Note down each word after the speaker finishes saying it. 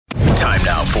Time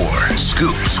now for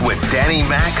Scoops with Danny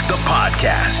Mac, the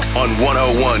podcast on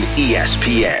 101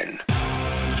 ESPN.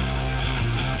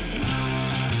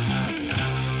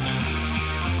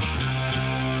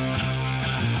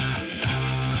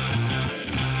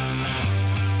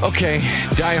 Okay,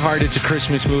 Die Hard, it's a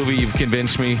Christmas movie. You've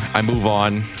convinced me. I move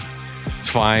on. It's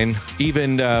fine.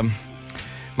 Even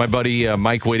my buddy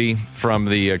Mike Whitty from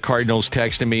the Cardinals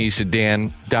texted me. He said,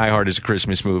 Dan, Die Hard is a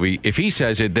Christmas movie. If he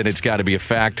says it, then it's got to be a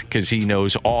fact because he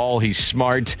knows all. He's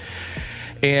smart.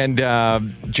 And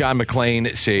John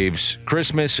McClane saves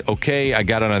Christmas. Okay, I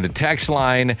got it on the text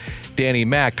line. Danny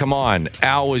Mac, come on.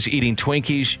 Al was eating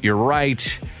Twinkies. You're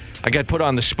right. I got put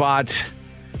on the spot.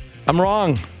 I'm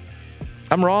wrong.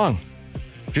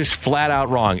 Just flat out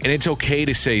wrong. And it's okay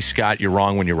to say, Scott, you're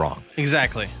wrong when you're wrong.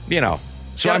 Exactly. You know,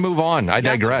 so I move on. I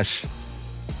digress.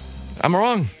 I'm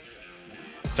wrong.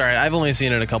 It's all right. I've only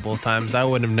seen it a couple of times. I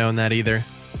wouldn't have known that either.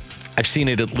 I've seen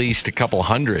it at least a couple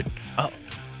hundred. Oh.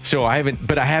 So I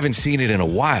haven't seen it in a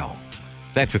while.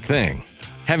 That's the thing.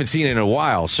 Haven't seen it in a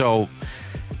while. So,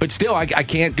 but still, I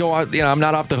can't go out. You know, I'm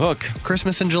not off the hook.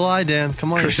 Christmas in July, Dan.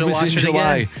 Come on. Christmas in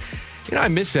July. Again. You know, I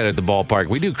miss that at the ballpark.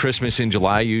 We do Christmas in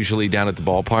July usually down at the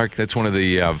ballpark. That's one of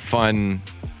the fun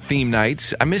theme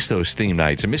nights. I miss those theme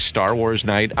nights. I miss Star Wars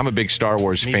night. I'm a big Star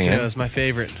Wars fan. Me too. It's my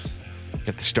favorite.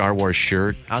 Got the Star Wars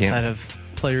shirt. Outside of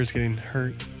players getting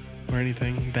hurt or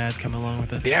anything bad coming along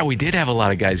with it. Yeah, we did have a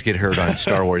lot of guys get hurt on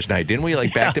Star Wars night, didn't we?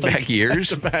 Like back-to-back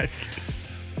years? Back-to-back.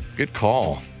 Good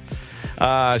call.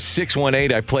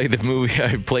 618, I play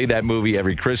that movie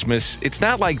every Christmas. It's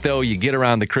not like, though, you get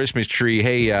around the Christmas tree,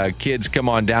 hey, kids, come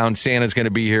on down, Santa's going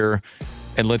to be here,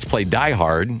 and let's play Die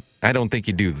Hard. I don't think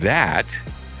you do that.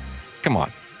 Come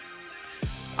on.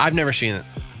 I've never seen it.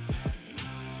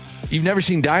 You've never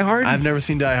seen Die Hard? I've never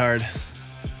seen Die Hard.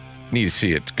 Need to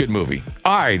see it. Good movie.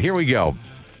 All right, here we go.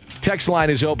 Text line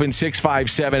is open,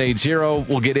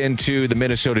 65780. We'll get into the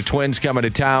Minnesota Twins coming to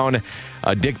town.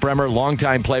 Dick Bremer,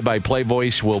 longtime play-by-play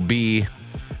voice, will be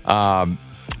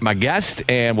my guest,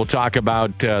 and we'll talk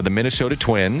about the Minnesota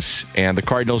Twins and the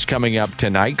Cardinals coming up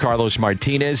tonight. Carlos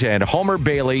Martinez and Homer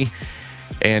Bailey.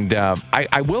 And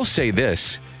I will say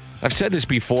this. I've said this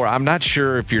before. I'm not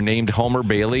sure if you're named Homer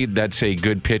Bailey. That's a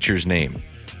good pitcher's name.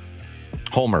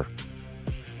 Homer.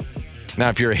 Now,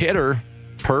 if you're a hitter,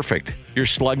 perfect. You're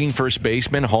slugging first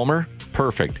baseman, Homer,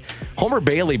 perfect. Homer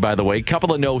Bailey, by the way,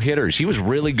 couple of no-hitters. He was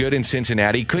really good in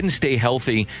Cincinnati, couldn't stay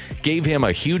healthy, gave him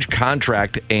a huge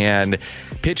contract, and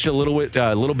pitched a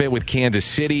little bit with Kansas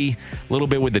City, a little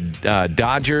bit with the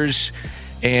Dodgers,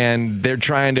 and they're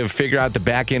trying to figure out the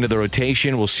back end of the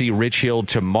rotation. We'll see Rich Hill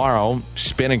tomorrow,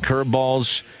 spinning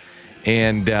curveballs.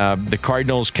 And the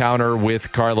Cardinals counter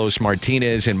with Carlos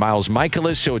Martinez and Miles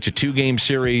Mikolas, so it's a 2-game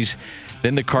series.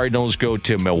 Then the Cardinals go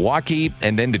to Milwaukee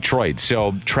and then Detroit.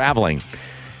 So traveling.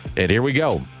 And here we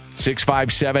go.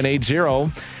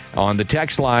 65780 on the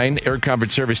text line, Air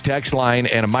Comfort Service text line,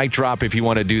 and a mic drop if you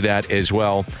want to do that as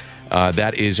well.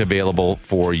 That is available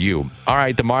for you. All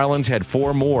right, the Marlins had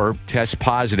 4 more test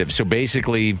positive. So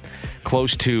basically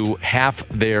close to half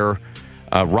their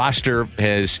roster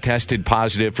has tested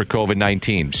positive for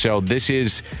COVID-19. So this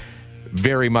is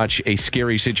very much a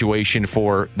scary situation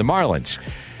for the Marlins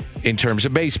in terms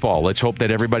of baseball. Let's hope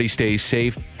that everybody stays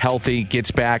safe, healthy,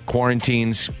 gets back,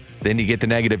 quarantines. Then you get the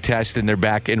negative test and they're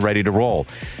back and ready to roll.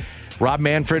 Rob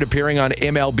Manfred appearing on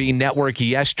MLB Network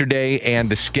yesterday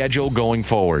and the schedule going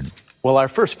forward. Well, our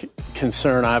first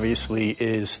concern, obviously,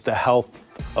 is the health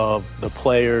of the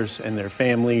players and their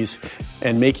families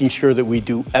and making sure that we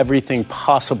do everything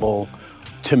possible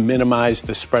to minimize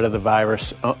the spread of the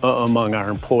virus among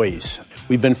our employees.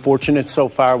 We've been fortunate so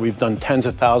far. We've done tens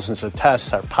of thousands of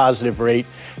tests. Our positive rate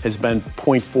has been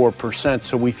 0.4%.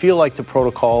 So we feel like the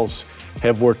protocols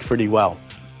have worked pretty well.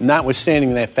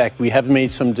 Notwithstanding that fact, we have made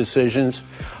some decisions.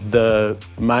 The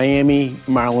Miami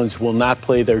Marlins will not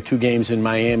play their 2 games in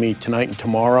Miami tonight and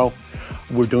tomorrow.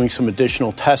 We're doing some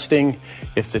additional testing.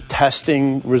 If the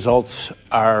testing results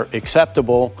are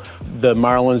acceptable, the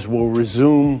Marlins will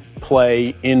resume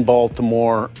play in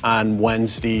Baltimore on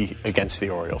Wednesday against the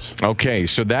Orioles. Okay,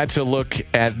 so that's a look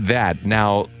at that.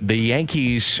 Now, the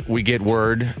Yankees, we get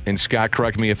word, and Scott,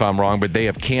 correct me if I'm wrong, but they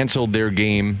have canceled their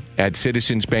game at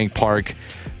Citizens Bank Park.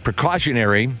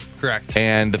 Precautionary. Correct.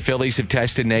 And the Phillies have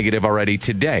tested negative already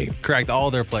today. Correct,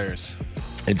 all their players.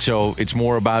 And so it's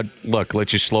more about, look, let's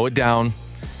just slow it down,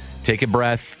 take a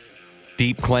breath,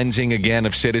 deep cleansing again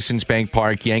of Citizens Bank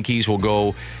Park. Yankees will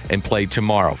go and play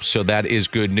tomorrow. So that is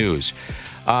good news.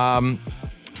 Now,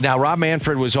 Rob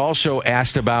Manfred was also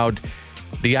asked about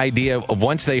the idea of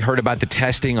once they heard about the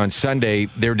testing on Sunday,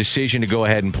 their decision to go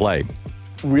ahead and play.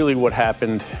 really what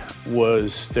happened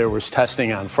was there was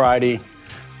testing on Friday,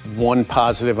 1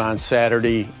 positive on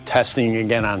Saturday, testing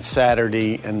again on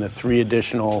Saturday, and the 3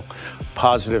 additional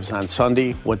positives on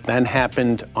Sunday. What then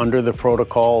happened under the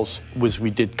protocols was we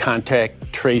did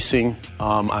contact tracing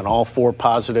on all 4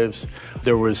 positives.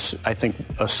 There was, I think,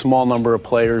 a small number of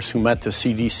players who met the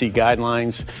CDC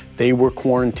guidelines. They were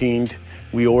quarantined.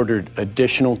 We ordered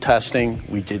additional testing.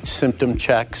 We did symptom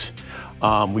checks.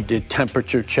 We did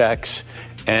temperature checks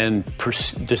and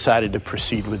decided to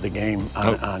proceed with the game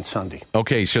on Sunday.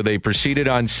 Okay, so they proceeded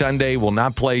on Sunday, will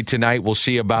not play tonight. We'll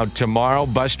see about tomorrow.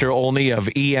 Buster Olney of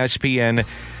ESPN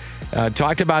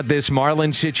talked about this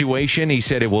Marlins situation. He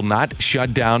said it will not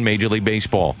shut down Major League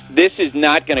Baseball. This is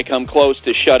not going to come close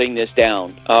to shutting this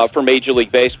down for Major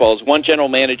League Baseball. As one general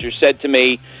manager said to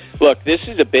me, look, this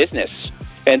is a business,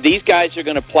 and these guys are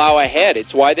going to plow ahead.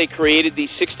 It's why they created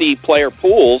these 60-player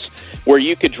pools where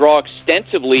you could draw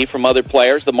extensively from other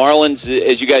players. The Marlins,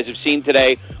 as you guys have seen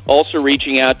today, also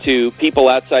reaching out to people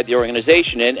outside the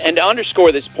organization. And to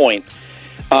underscore this point,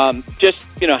 just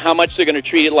how much they're going to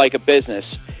treat it like a business.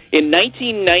 In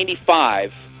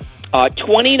 1995,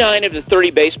 29 of the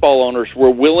 30 baseball owners were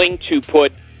willing to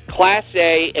put Class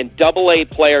A and AA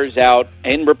players out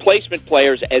and replacement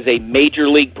players as a major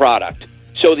league product.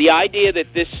 So the idea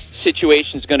that this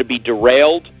situation is going to be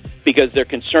derailed because they're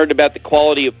concerned about the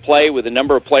quality of play with a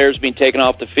number of players being taken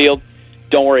off the field,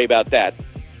 don't worry about that.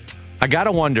 I got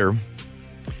to wonder,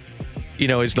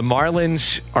 as the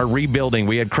Marlins are rebuilding,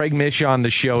 we had Craig Mish on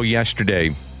the show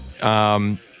yesterday,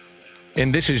 and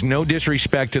this is no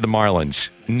disrespect to the Marlins,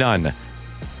 none.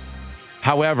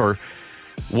 However,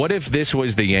 what if this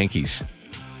was the Yankees?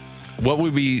 What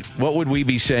would we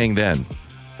be saying then?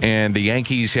 And the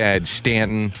Yankees had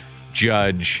Stanton,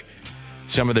 Judge,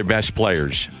 some of their best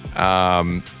players,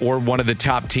 or one of the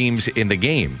top teams in the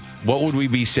game. What would we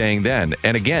be saying then?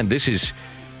 And again, this is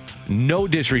no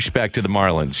disrespect to the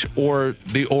Marlins or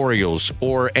the Orioles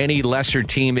or any lesser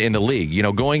team in the league.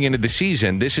 Going into the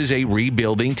season, this is a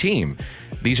rebuilding team.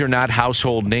 These are not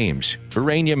household names.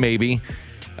 Urania, maybe.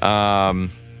 Alfaro,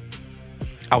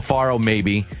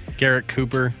 maybe. Garrett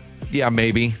Cooper. Yeah,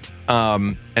 maybe.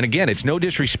 And again, it's no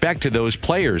disrespect to those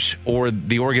players or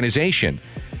the organization.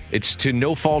 It's to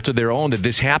no fault of their own that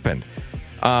this happened.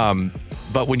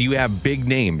 But when you have big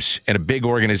names and a big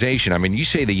organization, you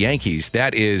say the Yankees,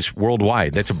 that is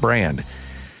worldwide. That's a brand.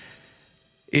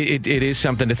 It is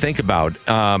something to think about.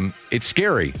 It's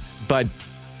scary, but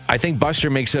I think Buster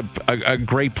makes up a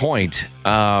great point.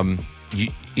 Right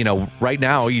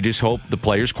now, you just hope the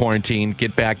players quarantine,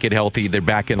 get back, get healthy, they're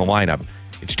back in the lineup.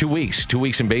 It's 2 weeks. 2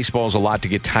 weeks in baseball is a lot to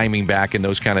get timing back and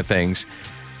those kind of things.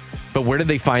 But where did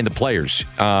they find the players?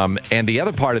 And the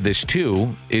other part of this,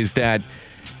 too, is that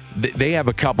they have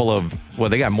a couple of,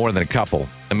 they got more than a couple.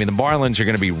 The Marlins are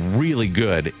going to be really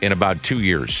good in about 2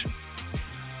 years.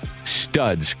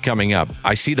 Studs coming up.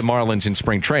 I see the Marlins in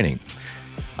spring training.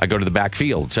 I go to the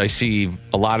backfields. I see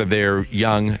a lot of their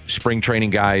young spring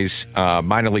training guys,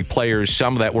 minor league players,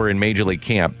 some that were in major league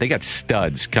camp. They got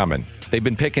studs coming. They've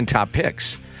been picking top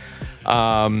picks.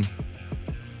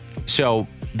 So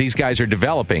these guys are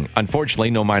developing.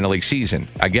 Unfortunately, no minor league season.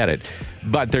 I get it.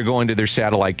 But they're going to their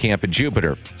satellite camp in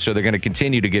Jupiter. So they're going to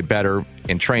continue to get better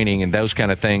in training and those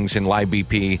kind of things in live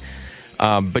BP.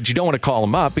 But you don't want to call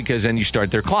them up because then you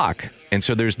start their clock. And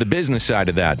so there's the business side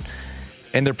of that.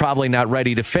 And they're probably not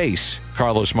ready to face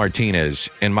Carlos Martinez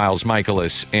and Miles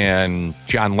Mikolas and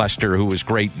John Lester, who was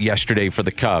great yesterday for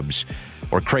the Cubs,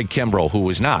 or Craig Kimbrell, who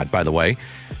was not, by the way.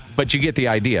 But you get the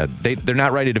idea. They're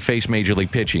not ready to face major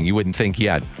league pitching. You wouldn't think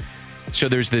yet. So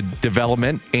there's the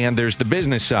development and there's the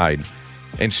business side.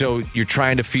 And so you're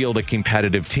trying to field a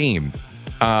competitive team.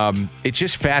 It's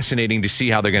just fascinating to see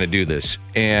how they're going to do this.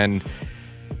 And,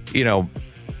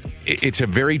 it's a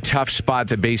very tough spot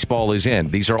that baseball is in.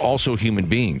 These are also human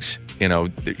beings.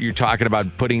 You're talking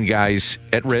about putting guys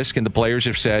at risk, and the players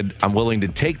have said, I'm willing to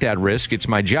take that risk. It's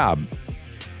my job.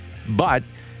 But,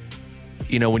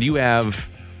 when you have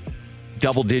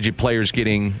double-digit players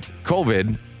getting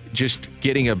COVID, just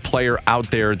getting a player out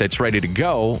there that's ready to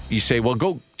go, you say, well,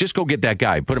 go get that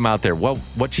guy. Put him out there. Well,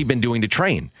 what's he been doing to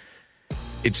train?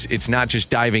 It's not just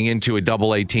diving into a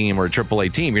AA team or a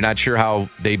AAA team. You're not sure how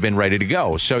they've been ready to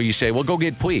go. So you say, well, go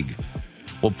get Puig.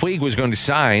 Well, Puig was going to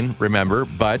sign, remember,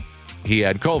 but he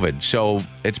had COVID. So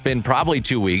it's been probably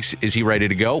 2 weeks. Is he ready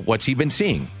to go? What's he been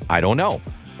seeing? I don't know.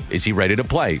 Is he ready to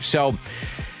play? So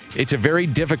it's a very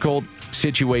difficult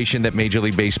situation that Major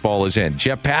League Baseball is in.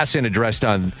 Jeff Passan addressed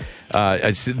on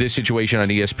this situation on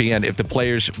ESPN if the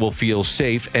players will feel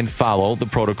safe and follow the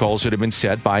protocols that have been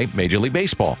set by Major League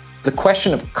Baseball. the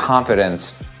question of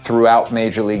confidence throughout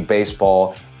Major League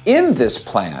Baseball in this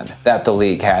plan that the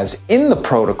league has, in the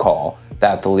protocol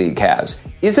that the league has.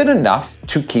 Is it enough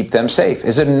to keep them safe?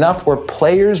 Is it enough where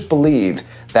players believe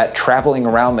that traveling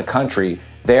around the country,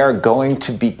 they are going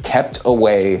to be kept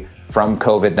away from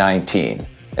COVID-19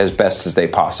 as best as they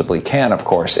possibly can, of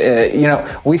course?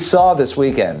 We saw this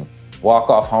weekend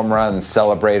walk-off home runs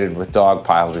celebrated with dog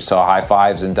piles. We saw high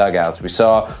fives in dugouts. We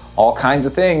saw all kinds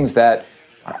of things that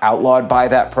are outlawed by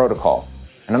that protocol.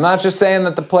 And I'm not just saying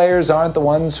that the players aren't the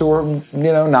ones who are,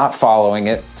 not following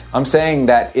it. I'm saying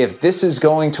that if this is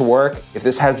going to work, if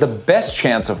this has the best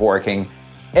chance of working,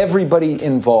 everybody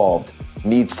involved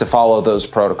needs to follow those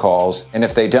protocols. And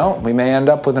if they don't, we may end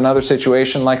up with another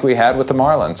situation like we had with the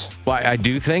Marlins. Well, I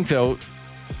do think, though,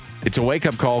 it's a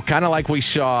wake-up call, kind of like we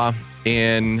saw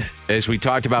as we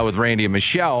talked about with Randy and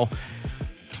Michelle.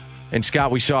 And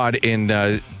Scott, we saw it in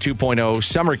 2.0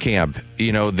 summer camp,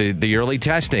 the early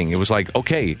testing. It was like,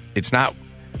 okay, it's not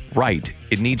right.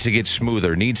 It needs to get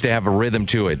smoother, needs to have a rhythm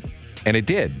to it. And it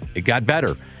did. It got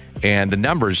better. And the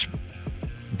numbers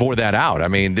bore that out. I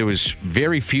mean, there was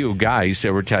very few guys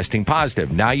that were testing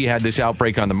positive. Now you had this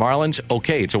outbreak on the Marlins.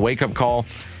 Okay, it's a wake-up call.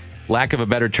 Lack of a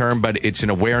better term, but it's an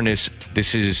awareness.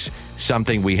 This is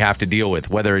something we have to deal with,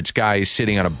 whether it's guys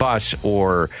sitting on a bus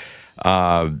or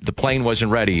the plane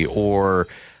wasn't ready, or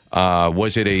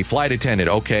was it a flight attendant?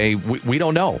 Okay, we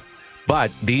don't know.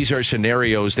 But these are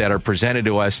scenarios that are presented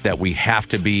to us that we have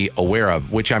to be aware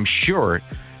of, which I'm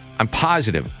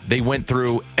positive they went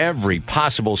through every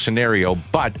possible scenario,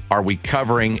 but are we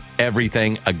covering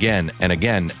everything again and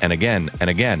again and again and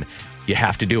again? You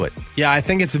have to do it. Yeah, I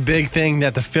think it's a big thing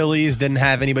that the Phillies didn't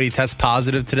have anybody test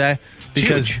positive today,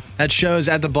 because that shows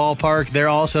at the ballpark they're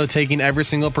also taking every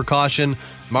single precaution.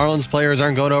 Marlins players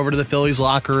aren't going over to the Phillies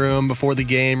locker room before the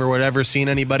game or whatever, seeing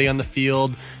anybody on the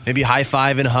field, maybe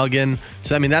high-fiving, hugging.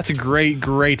 So, I mean, that's a great,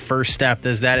 great first step,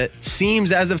 is that it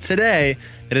seems as of today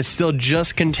that it's still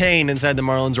just contained inside the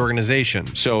Marlins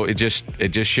organization. So it just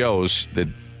shows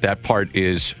that part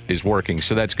is working.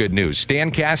 So that's good news.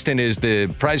 Stan Kasten is the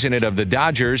president of the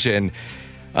Dodgers, and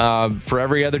for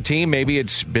every other team, maybe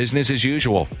it's business as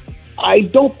usual. I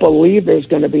don't believe there's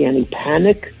going to be any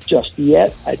panic just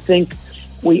yet. I think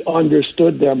we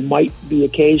understood there might be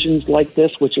occasions like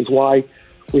this, which is why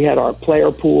we had our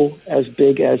player pool as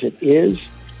big as it is.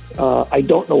 I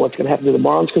don't know what's going to happen to the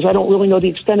Marlins, because I don't really know the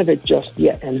extent of it just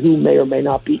yet, and who may or may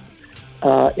not be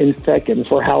infected, and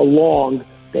for how long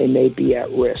they may be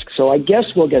at risk. So I guess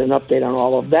we'll get an update on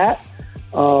all of that.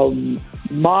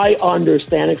 My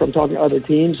understanding from talking to other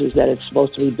teams is that it's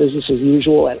supposed to be business as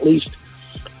usual, at least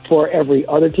for every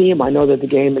other team. I know that the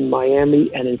game in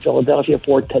Miami and in Philadelphia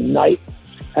for tonight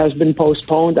has been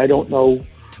postponed. I don't know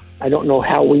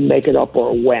how we make it up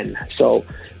or when. So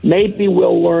maybe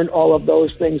we'll learn all of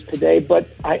those things today, but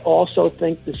I also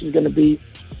think this is going to be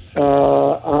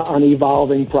an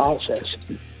evolving process.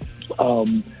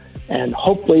 And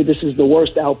hopefully this is the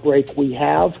worst outbreak we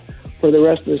have for the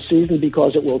rest of the season,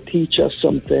 because it will teach us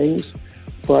some things.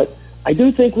 But I do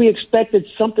think we expected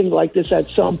something like this at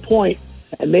some point,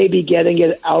 and maybe getting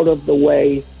it out of the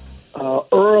way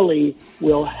early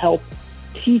will help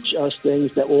teach us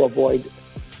things that will avoid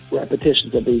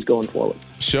repetitions of these going forward.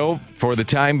 So, for the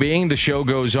time being, the show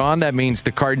goes on. That means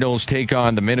the Cardinals take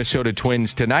on the Minnesota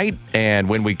Twins tonight. And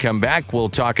when we come back, we'll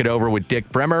talk it over with Dick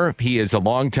Bremer. He is the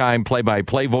longtime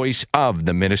play-by-play voice of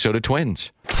the Minnesota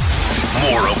Twins.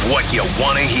 More of what you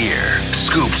want to hear.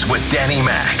 Scoops with Danny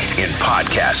Mac in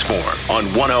podcast form on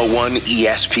 101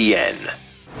 ESPN.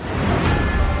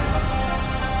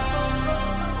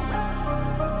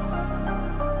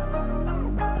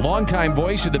 Longtime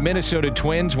voice of the Minnesota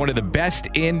Twins, one of the best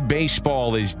in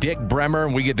baseball, is Dick Bremer,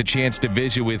 and we get the chance to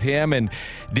visit with him. And,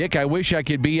 Dick, I wish I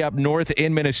could be up north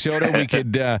in Minnesota. We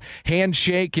could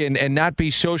handshake and not be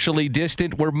socially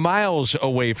distant. We're miles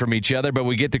away from each other, but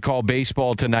we get to call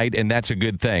baseball tonight, and that's a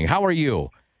good thing. How are you?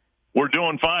 We're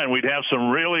doing fine. We'd have some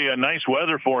really nice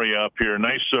weather for you up here.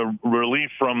 Nice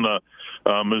relief from the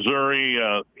Missouri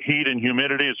heat and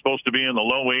humidity. It's supposed to be in the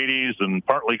low 80s and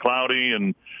partly cloudy,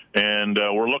 and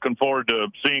we're looking forward to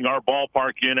seeing our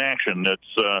ballpark in action.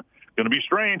 It's going to be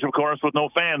strange, of course, with no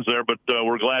fans there, but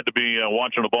we're glad to be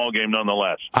watching a ball game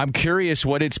nonetheless. I'm curious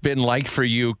what it's been like for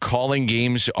you calling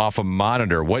games off a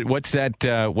monitor. What's that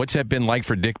been like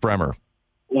for Dick Bremer?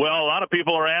 Well, a lot of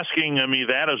people are asking me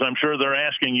that, as I'm sure they're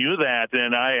asking you that,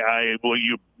 and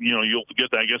you'll get,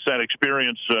 I guess, that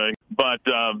experience. But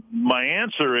my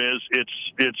answer is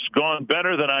it's gone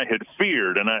better than I had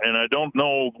feared, and I don't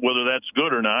know whether that's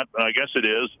good or not. I guess it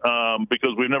is,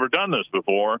 because we've never done this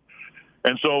before.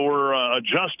 And so we're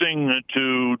adjusting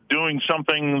to doing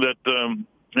something that,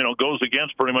 goes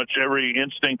against pretty much every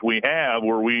instinct we have,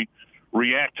 where we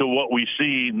react to what we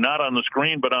see, not on the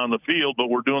screen, but on the field, but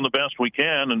we're doing the best we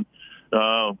can. And,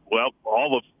 all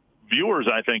the viewers,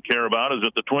 I think, care about is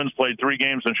that the Twins played 3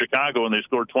 games in Chicago and they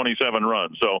scored 27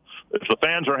 runs. So if the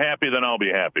fans are happy, then I'll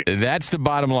be happy. That's the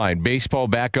bottom line. Baseball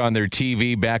back on their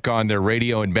TV, back on their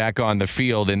radio, and back on the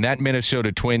field. And that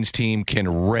Minnesota Twins team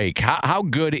can rake. How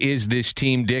good is this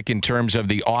team, Dick, in terms of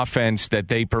the offense that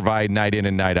they provide night in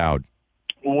and night out?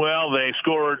 Well, they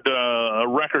scored a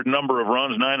record number of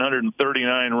runs,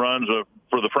 939 runs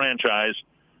for the franchise.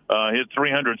 Hit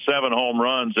 307 home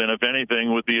runs, and if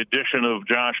anything, with the addition of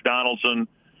Josh Donaldson,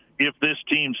 if this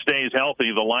team stays healthy,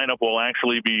 the lineup will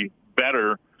actually be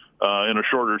better in a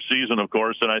shorter season, of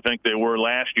course, than I think they were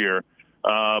last year.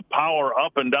 Power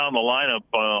up and down the lineup,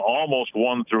 almost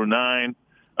 1 through 9,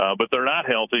 but they're not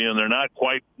healthy, and they're not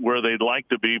quite where they'd like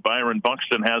to be. Byron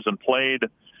Buxton hasn't played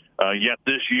yet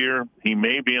this year. He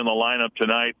may be in the lineup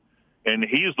tonight, and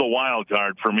he's the wild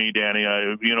card for me, Danny.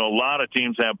 A lot of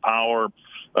teams have power.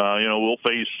 We'll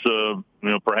face,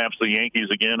 perhaps the Yankees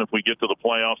again if we get to the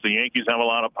playoffs. The Yankees have a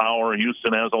lot of power.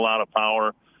 Houston has a lot of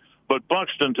power. But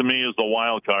Buxton, to me, is the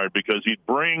wild card because he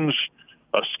brings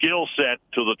a skill set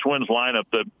to the Twins lineup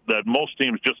that most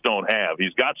teams just don't have.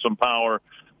 He's got some power,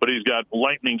 but he's got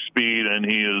lightning speed, and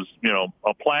he is,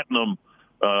 a platinum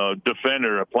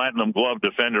defender, a platinum glove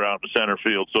defender out in center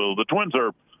field. So the Twins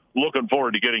are looking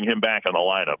forward to getting him back in the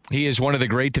lineup. He is one of the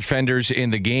great defenders in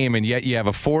the game, and yet you have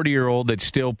a 40-year-old that's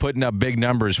still putting up big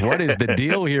numbers. What is the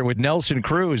deal here with Nelson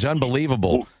Cruz?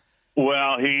 Unbelievable.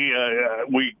 Well,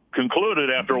 we concluded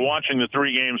after watching the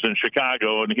 3 games in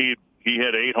Chicago, and he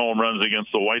had 8 home runs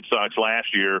against the White Sox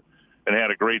last year and had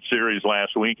a great series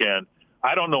last weekend.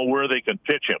 I don't know where they can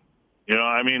pitch him.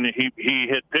 He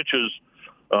hit pitches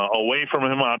away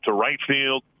from him out to right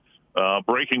field.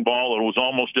 Breaking ball that was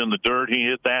almost in the dirt. He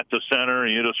hit that to center.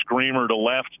 He hit a screamer to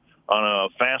left on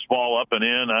a fastball up and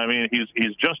in.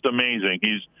 He's just amazing.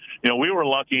 We were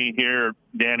lucky here,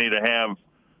 Danny, to have,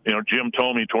 Jim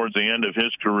Thome towards the end of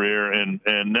his career. And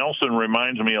Nelson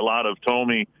reminds me a lot of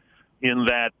Thome in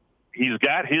that he's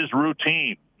got his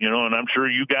routine, and I'm sure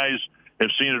you guys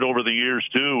have seen it over the years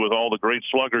too with all the great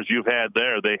sluggers you've had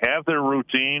there. They have their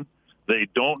routine. They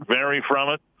don't vary from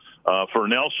it. For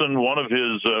Nelson, one of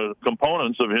his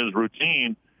components of his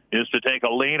routine is to take a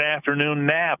late afternoon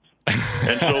nap.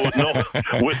 And so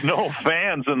with no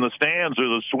fans in the stands or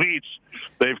the suites,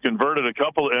 they've converted a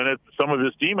couple, and some of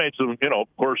his teammates have, of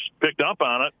course, picked up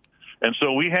on it. And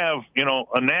so we have,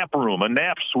 a nap room, a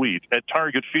nap suite at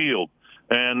Target Field.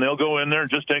 And they'll go in there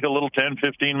and just take a little 10,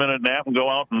 15-minute nap and go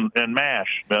out and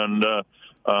mash. And,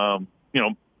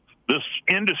 this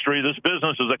industry, this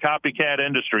business is a copycat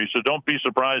industry, so don't be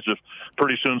surprised if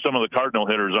pretty soon some of the Cardinal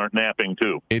hitters aren't napping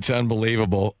too. It's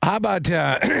unbelievable. How about,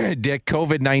 Dick,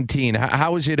 COVID-19?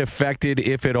 How has it affected,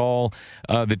 if at all,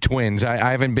 the Twins?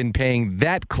 I haven't been paying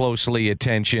that closely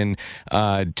attention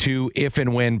to if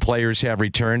and when players have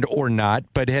returned or not,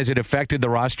 but has it affected the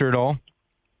roster at all?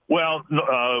 Well,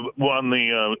 on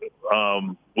the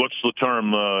what's the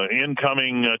term?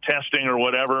 Incoming testing or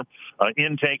whatever,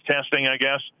 intake testing, I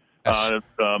guess.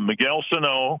 Miguel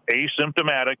Sano,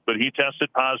 asymptomatic, but he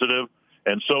tested positive,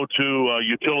 and so too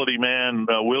utility man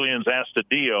Williams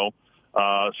Astudillo.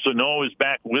 Sano is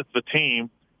back with the team.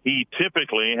 He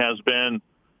typically has been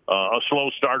a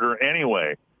slow starter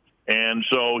anyway, and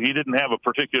so he didn't have a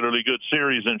particularly good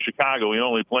series in Chicago. He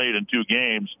only played in 2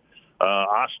 games.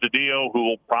 Astudillo, who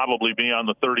will probably be on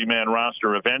the 30-man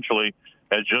roster eventually,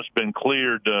 has just been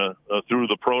cleared through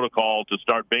the protocol to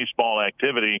start baseball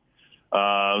activity.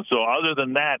 So other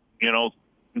than that,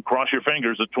 cross your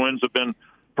fingers. The Twins have been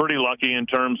pretty lucky in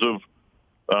terms of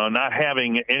not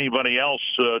having anybody else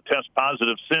test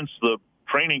positive since the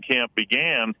training camp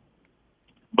began.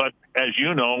 But as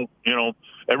you know,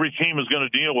 every team is going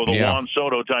to deal with a Juan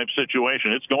Soto type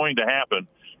situation. It's going to happen,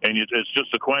 and it's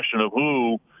just a question of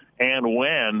who and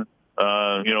when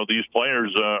these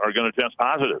players are going to test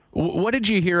positive. What did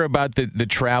you hear about the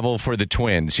travel for the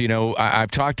Twins?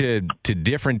 I've talked to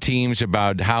different teams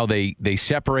about how they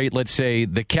separate, let's say,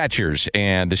 the catchers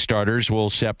and the starters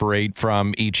will separate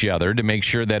from each other to make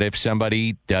sure that if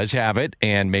somebody does have it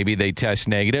and maybe they test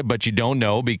negative, but you don't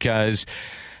know because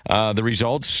the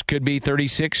results could be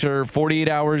 36 or 48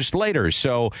 hours later.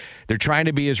 So they're trying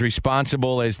to be as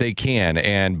responsible as they can,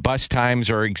 and bus times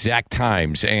are exact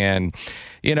times, and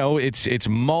it's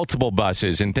multiple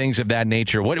buses and things of that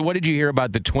nature. What did you hear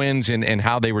about the Twins and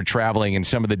how they were traveling and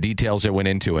some of the details that went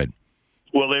into it?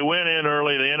 Well, they went in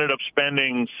early. They ended up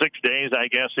spending 6 days, I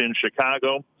guess, in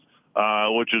Chicago.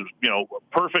 which is,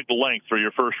 perfect length for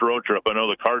your first road trip. I know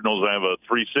the Cardinals have a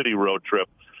 3-city road trip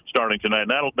starting tonight,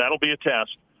 and that'll be a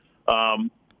test.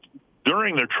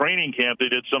 During their training camp, they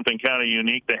did something kind of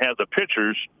unique. They had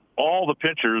all the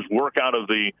pitchers work out of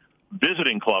the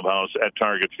visiting clubhouse at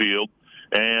Target Field,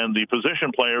 and the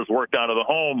position players worked out of the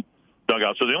home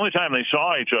dugout. So the only time they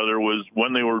saw each other was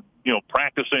when they were,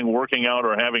 practicing, working out,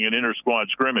 or having an inter-squad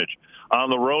scrimmage. On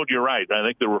the road, you're right. I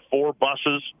think there were 4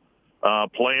 buses.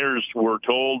 Players were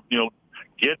told,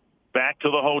 get back to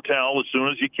the hotel as soon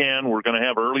as you can. We're going to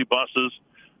have early buses.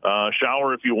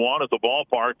 Shower if you want at the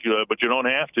ballpark, but you don't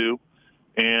have to.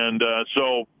 And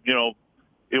so,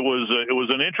 it was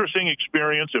an interesting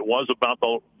experience. It was about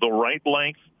the right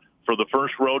length for the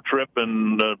first road trip,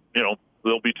 and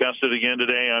they'll be tested again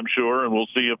today, I'm sure, and we'll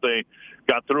see if they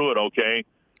got through it okay.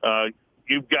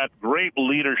 You've got great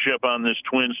leadership on this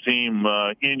Twins team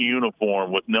in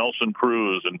uniform with Nelson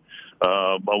Cruz, and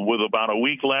with about a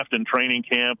week left in training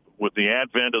camp, with the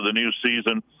advent of the new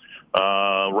season,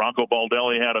 Rocco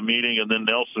Baldelli had a meeting, and then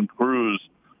Nelson Cruz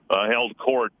held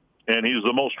court, and he's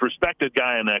the most respected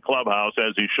guy in that clubhouse,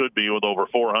 as he should be, with over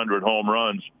 400 home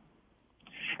runs.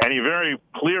 And he very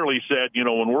clearly said,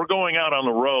 when we're going out on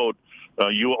the road,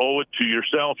 you owe it to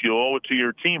yourself, you owe it to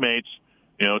your teammates,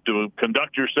 to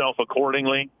conduct yourself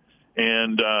accordingly.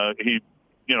 And he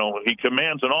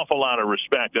commands an awful lot of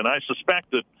respect. And I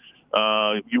suspect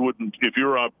that you wouldn't, if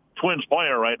you're a Twins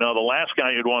player right now, the last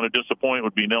guy you'd want to disappoint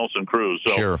would be Nelson Cruz.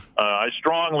 So sure. I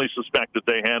strongly suspect that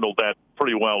they handled that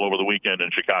pretty well over the weekend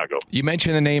in Chicago. You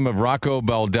mentioned the name of Rocco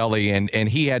Baldelli, and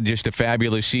he had just a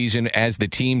fabulous season, as the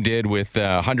team did, with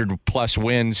 100-plus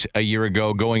wins a year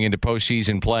ago going into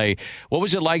postseason play. What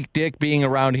was it like, Dick, being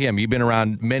around him? You've been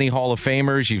around many Hall of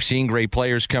Famers. You've seen great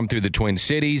players come through the Twin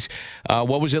Cities.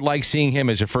 What was it like seeing him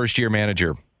as a first-year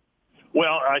manager?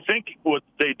 Well, I think what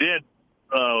they did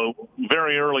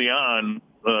very early on,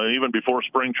 even before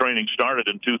spring training started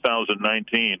in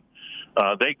 2019,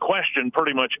 they questioned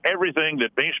pretty much everything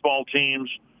that baseball teams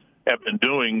have been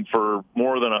doing for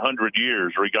more than 100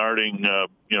 years regarding,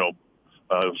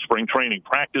 spring training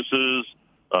practices,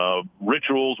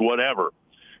 rituals, whatever.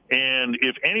 And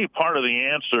if any part of the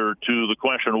answer to the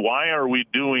question, why are we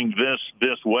doing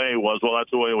this way, was, well,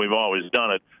 that's the way we've always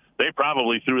done it, they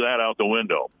probably threw that out the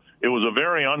window. It was a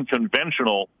very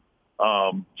unconventional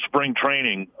spring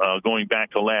training going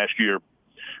back to last year.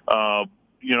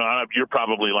 You're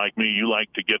probably like me. You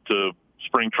like to get to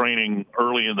spring training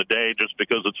early in the day just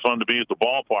because it's fun to be at the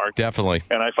ballpark. Definitely.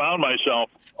 And I found myself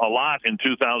a lot in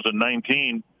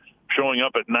 2019 showing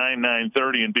up at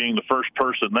 9:30 and being the first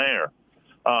person there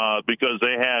because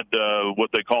they had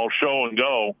what they call show and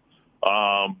go.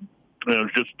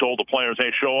 Just told the players,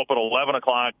 hey, show up at 11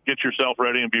 o'clock, get yourself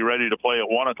ready, and be ready to play at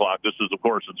 1 o'clock. This is, of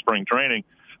course, in spring training.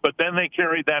 But then they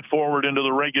carried that forward into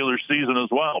the regular season as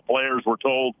well. Players were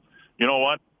told, you know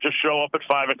what, just show up at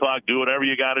 5 o'clock, do whatever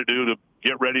you got to do to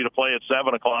get ready to play at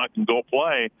 7 o'clock and go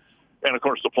play. And, of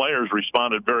course, the players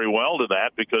responded very well to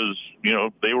that because,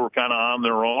 they were kind of on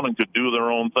their own and could do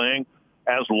their own thing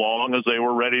as long as they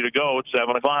were ready to go at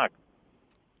 7 o'clock.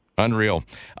 Unreal.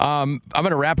 I'm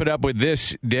going to wrap it up with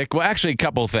this, Dick. Well, actually, a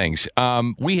couple of things.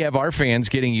 We have our fans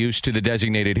getting used to the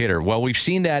designated hitter. Well, we've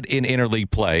seen that in interleague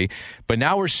play, but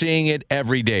now we're seeing it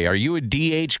every day. Are you a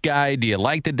DH guy? Do you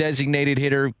like the designated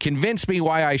hitter? Convince me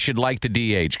why I should like the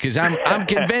DH, because I'm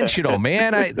conventional,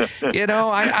 man.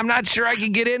 I'm not sure I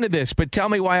can get into this, but tell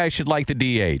me why I should like the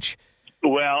DH.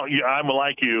 Well, I'm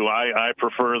like you. I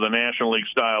prefer the National League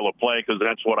style of play because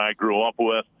that's what I grew up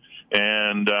with.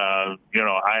 And, I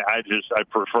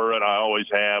prefer it. I always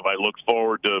have. I look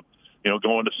forward to,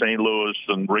 going to St. Louis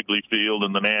and Wrigley Field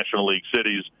and the National League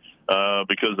cities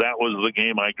because that was the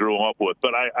game I grew up with.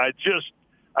 But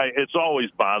it's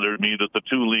always bothered me that the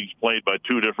two leagues played by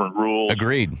two different rules.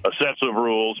 Agreed. Sets of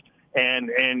rules. And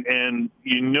that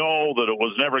it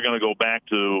was never going to go back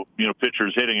to,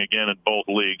 pitchers hitting again in both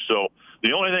leagues. So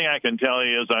the only thing I can tell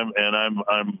you is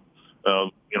I'm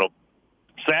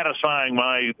satisfying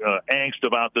my angst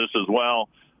about this as well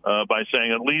by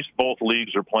saying at least both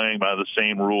leagues are playing by the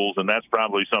same rules, and that's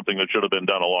probably something that should have been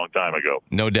done a long time ago.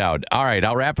 No doubt. All right,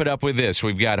 I'll wrap it up with this.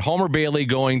 We've got Homer Bailey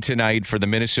going tonight for the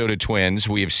Minnesota Twins.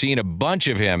 We have seen a bunch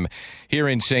of him here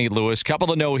in St. Louis,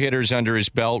 couple of no-hitters under his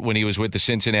belt when he was with the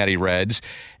Cincinnati Reds.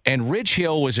 And Rich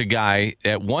Hill was a guy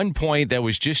at one point that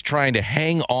was just trying to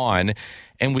hang on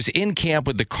and was in camp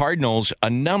with the Cardinals a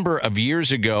number of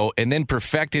years ago and then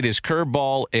perfected his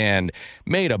curveball and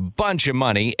made a bunch of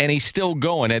money. And he's still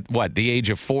going at, the age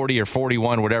of 40 or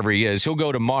 41, whatever he is. He'll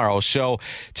go tomorrow. So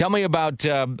tell me about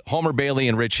Homer Bailey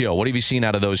and Rich Hill. What have you seen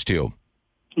out of those two?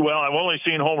 Well, I've only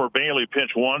seen Homer Bailey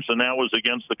pitch once, and that was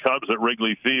against the Cubs at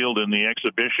Wrigley Field in the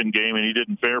exhibition game, and he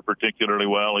didn't fare particularly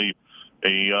well.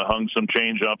 He hung some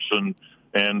change-ups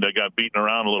and got beaten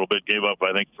around a little bit, gave up,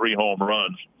 I think, 3 home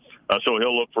runs. So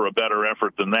he'll look for a better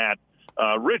effort than that.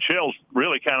 Rich Hill's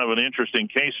really kind of an interesting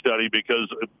case study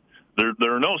because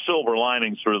there are no silver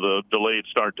linings for the delayed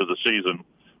start to the season.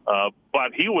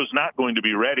 But he was not going to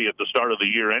be ready at the start of the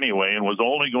year anyway, and was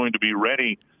only going to be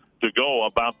ready to go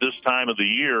about this time of the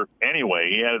year anyway.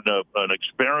 He had an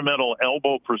experimental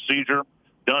elbow procedure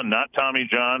done, not Tommy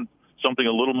John, something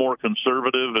a little more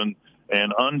conservative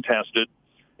and untested.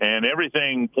 And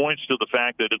everything points to the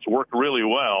fact that it's worked really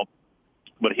well.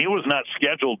 But he was not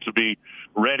scheduled to be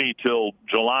ready till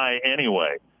July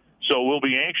anyway. So we'll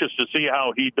be anxious to see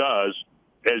how he does.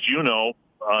 As you know,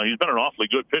 he's been an awfully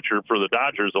good pitcher for the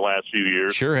Dodgers the last few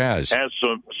years. Sure has. Has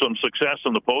some success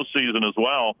in the postseason as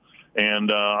well.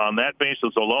 And on that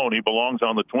basis alone, he belongs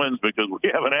on the Twins because we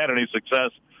haven't had any success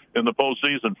in the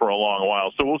postseason for a long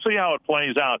while. So we'll see how it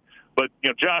plays out. But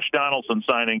Josh Donaldson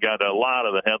signing got a lot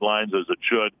of the headlines, as it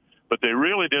should. But they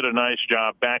really did a nice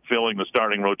job backfilling the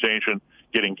starting rotation,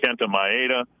 getting Kenta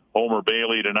Maeda, Homer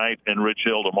Bailey tonight, and Rich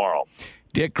Hill tomorrow.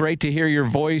 Dick, great to hear your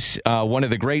voice. One of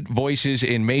the great voices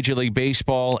in Major League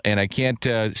Baseball, and I can't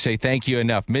say thank you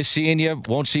enough. Miss seeing you.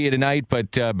 Won't see you tonight,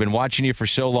 but been watching you for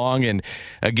so long. And,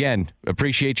 again,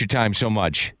 appreciate your time so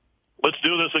much. Let's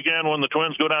do this again when the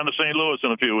Twins go down to St. Louis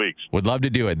in a few weeks. Would love to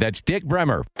do it. That's Dick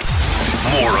Bremer.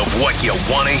 More of what you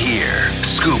want to hear.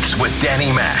 Scoops with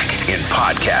Danny Mac in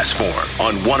podcast form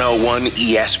on 101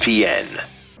 ESPN.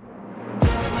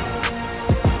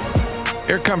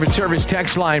 Air Comfort Service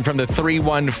text line from the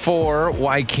 314.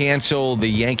 Why cancel the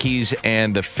Yankees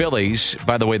and the Phillies?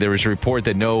 By the way, there was a report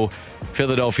that no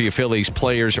Philadelphia Phillies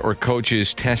players or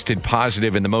coaches tested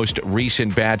positive in the most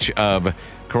recent batch of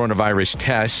coronavirus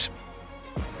tests.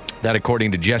 That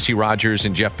according to Jesse Rogers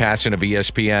and Jeff Passan of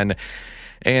ESPN.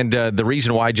 And the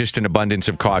reason why, just an abundance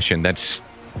of caution. That's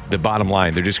the bottom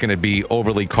line. They're just going to be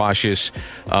overly cautious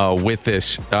with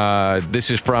this.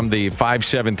 This is from the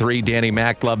 573. Danny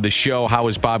Mac, love the show. How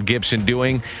is Bob Gibson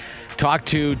doing? Talked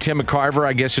to Tim McCarver,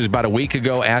 I guess it was about a week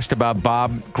ago, asked about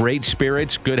Bob. Great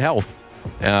spirits, good health.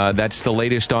 That's the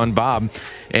latest on Bob.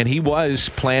 And he was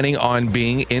planning on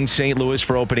being in St. Louis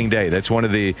for opening day. That's one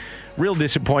of the real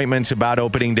disappointments about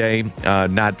opening day.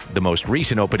 Not the most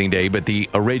recent opening day, but the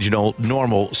original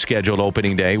normal scheduled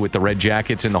opening day with the Red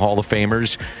Jackets and the Hall of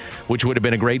Famers, which would have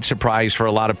been a great surprise for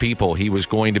a lot of people. He was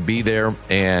going to be there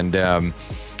and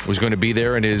was going to be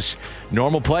there in his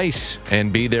normal place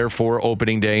and be there for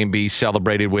opening day and be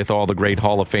celebrated with all the great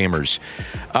Hall of Famers.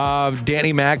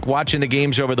 Danny Mac, watching the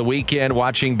games over the weekend,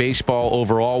 watching baseball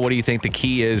overall, what do you think the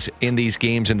key is in these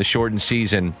games in the shortened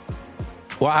season?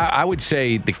 Well, I would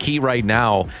say the key right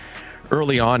now,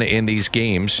 early on in these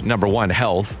games, number one,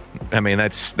 health. I mean,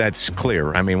 that's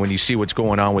clear. I mean, when you see what's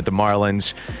going on with the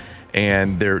Marlins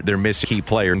and they're missing key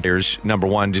players, number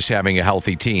one, just having a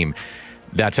healthy team.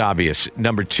 That's obvious.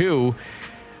 Number two,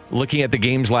 looking at the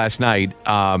games last night,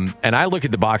 and I look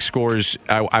at the box scores.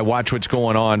 I watch what's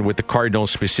going on with the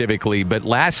Cardinals specifically. But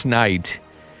last night,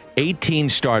 18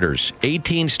 starters.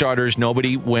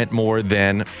 Nobody went more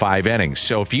than 5 innings.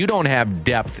 So if you don't have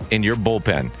depth in your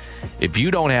bullpen, if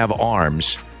you don't have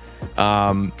arms,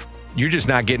 you're just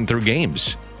not getting through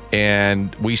games.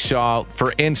 And we saw,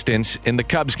 for instance, in the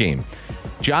Cubs game,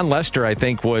 John Lester, I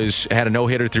think, had a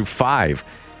no-hitter through 5.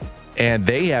 And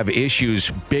they have issues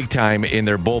big time in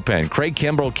their bullpen. Craig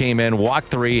Kimbrell came in, walked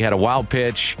 3, had a wild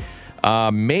pitch,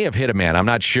 may have hit a man, I'm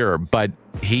not sure, but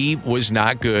he was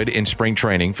not good in spring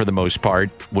training for the most part,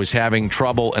 was having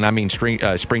trouble, and I mean spring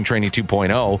training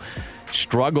 2.0,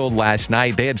 struggled last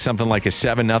night. They had something like a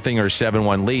 7-0 or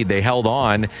 7-1 lead. They held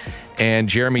on, and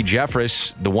Jeremy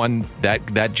Jeffress, the one,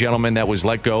 that gentleman that was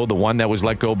let go, the one that was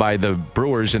let go by the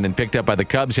Brewers and then picked up by the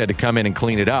Cubs, had to come in and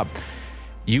clean it up.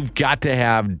 You've got to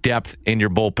have depth in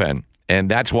your bullpen, and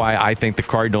that's why I think the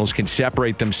Cardinals can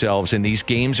separate themselves in these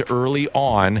games early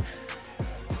on.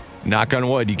 Knock on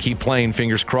wood, you keep playing,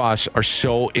 fingers crossed, are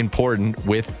so important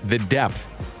with the depth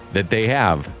that they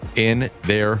have in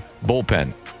their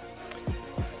bullpen.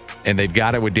 And they've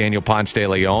got it with Daniel Ponce de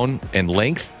Leon and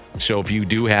length. So if you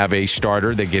do have a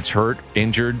starter that gets hurt,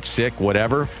 injured, sick,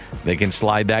 whatever, they can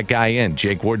slide that guy in.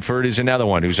 Jake Woodford is another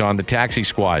one who's on the taxi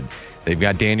squad. They've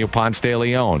got Daniel Ponce de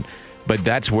Leon. But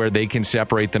that's where they can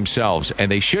separate themselves. And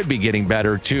they should be getting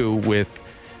better, too, with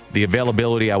the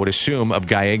availability, I would assume, of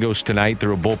Gallegos tonight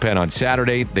through a bullpen on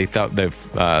Saturday. They thought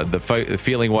the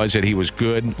feeling was that he was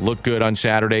good, looked good on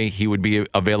Saturday. He would be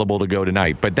available to go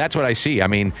tonight. But that's what I see. I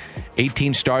mean,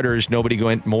 18 starters, nobody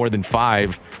went more than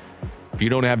 5 If you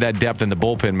don't have that depth in the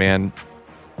bullpen, man,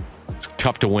 it's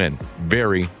tough to win.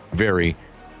 Very, very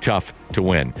tough to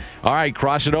win. All right,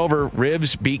 cross it over.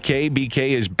 Ribs, BK.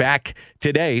 BK is back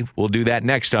today. We'll do that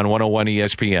next on 101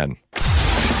 ESPN.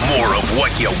 More of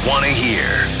what you want to hear.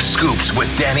 Scoops with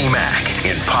Danny Mac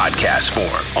in podcast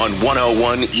form on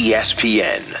 101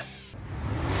 ESPN.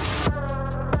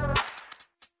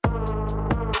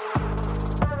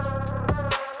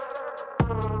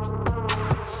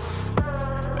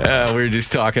 We were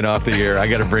just talking off the air. I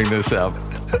got to bring this up.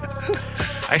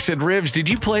 I said, Ribs, did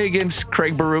you play against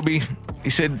Craig Berube? He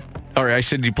said, I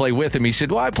said, did you play with him? He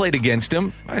said, well, I played against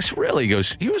him. I said, really? He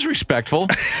goes, he was respectful.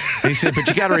 He said, but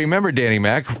you got to remember, Danny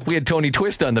Mac, we had Tony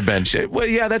Twist on the bench. Well,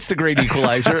 yeah, that's the great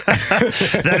equalizer.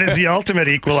 That is the ultimate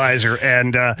equalizer.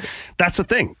 And that's the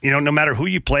thing. No matter who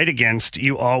you played against,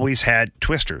 you always had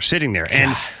Twister sitting there.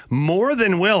 And more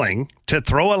than willing to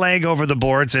throw a leg over the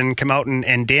boards and come out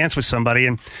and dance with somebody.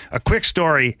 And a quick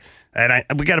story. And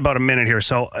we got about a minute here,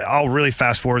 so I'll really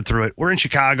fast forward through it. We're in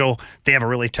Chicago. They have a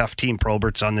really tough team.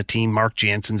 Probert's on the team. Mark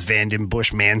Jansen's, Vanden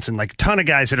Bush, Manson, like a ton of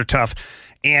guys that are tough.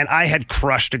 And I had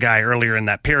crushed a guy earlier in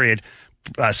that period,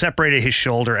 separated his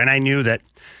shoulder, and I knew that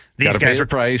these guys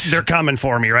they're coming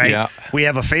for me, right? Yeah. We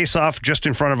have a face-off just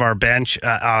in front of our bench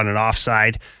on an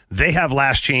offside. They have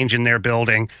last change in their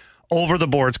building. Over the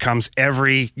boards comes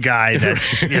every guy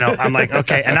that's, I'm like,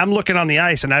 okay. And I'm looking on the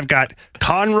ice, and I've got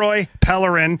Conroy,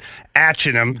 Pellerin,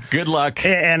 Atchinham. Good luck.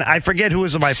 And I forget who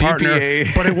was my partner,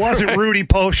 but it wasn't Rudy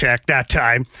Poshak that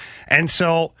time. And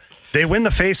so they win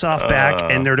the face-off back,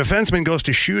 and their defenseman goes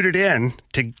to shoot it in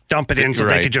to dump it in so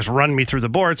they could just run me through the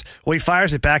boards. Well, he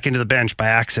fires it back into the bench by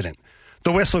accident.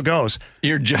 The whistle goes.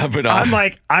 You're jumping off. I'm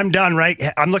like, I'm done, right?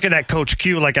 I'm looking at Coach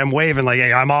Q like I'm waving, like,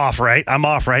 hey, I'm off, right?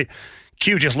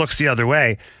 Q just looks the other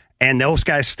way, and those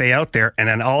guys stay out there, and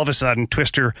then all of a sudden,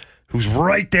 Twister, who's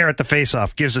right there at the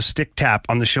face-off, gives a stick tap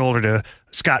on the shoulder to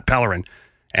Scott Pellerin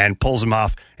and pulls him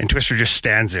off, and Twister just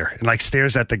stands there and,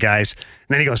 stares at the guys. And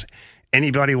then he goes,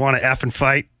 anybody want to F and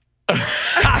fight? And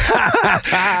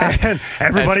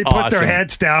everybody put their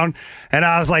heads down, and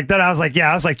I was like,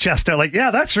 chest out, yeah,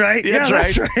 that's right. Yeah,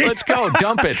 that's right. Let's go.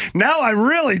 Dump it. Now I'm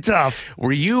really tough.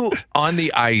 Were you on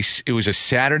the ice? It was a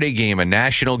Saturday game, a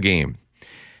national game.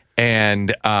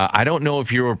 And I don't know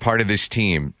if you were part of this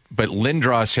team, but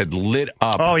Lindros had lit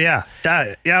up. Oh, yeah.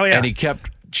 And he kept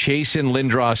chasing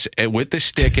Lindros with the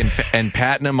stick and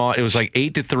patting him on. It was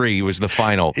 8-3 was the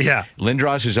final. Yeah.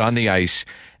 Lindros is on the ice,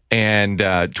 and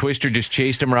Twister just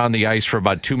chased him around the ice for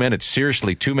about 2 minutes.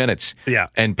 Seriously, 2 minutes. Yeah.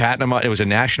 And patting him on. It was a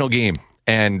national game.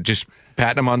 And just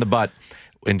patting him on the butt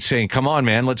and saying, come on,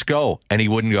 man, let's go. And he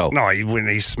wouldn't go. No, he wouldn't.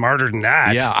 He's smarter than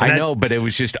that. Yeah, I know, but it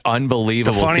was just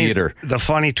unbelievable theater. The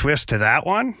funny twist to that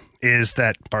one is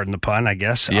that, pardon the pun, I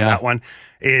guess, on that one,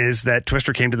 is that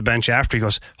Twister came to the bench after. He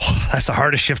goes, that's the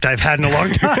hardest shift I've had in a long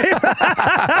time.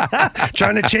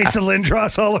 Trying to chase a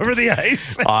Lindros all over the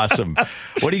ice. Awesome.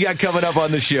 What do you got coming up on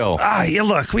the show?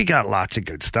 Look, we got lots of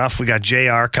good stuff. We got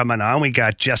JR coming on. We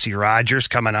got Jesse Rogers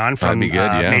coming on from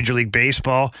Major League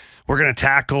Baseball. We're going to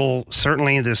tackle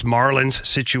certainly this Marlins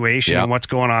situation and what's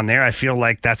going on there. I feel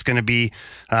like that's going to be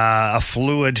a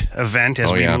fluid event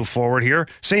as we move forward here.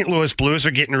 St. Louis Blues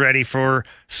are getting ready for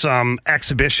some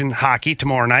exhibition hockey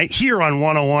tomorrow night here on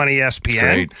 101 ESPN.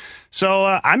 Great. So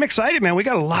I'm excited, man. We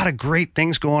got a lot of great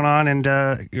things going on, and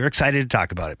you're excited to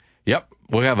talk about it. Yep.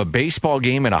 We'll have a baseball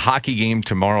game and a hockey game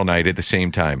tomorrow night at the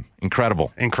same time.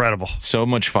 Incredible. So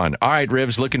much fun. All right,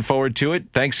 Rivs, looking forward to it.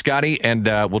 Thanks, Scotty, and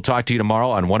we'll talk to you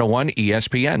tomorrow on 101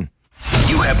 ESPN.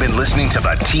 You have been listening to the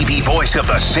TV voice of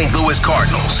the St. Louis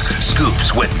Cardinals,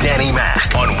 Scoops with Danny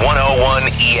Mac on 101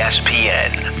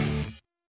 ESPN.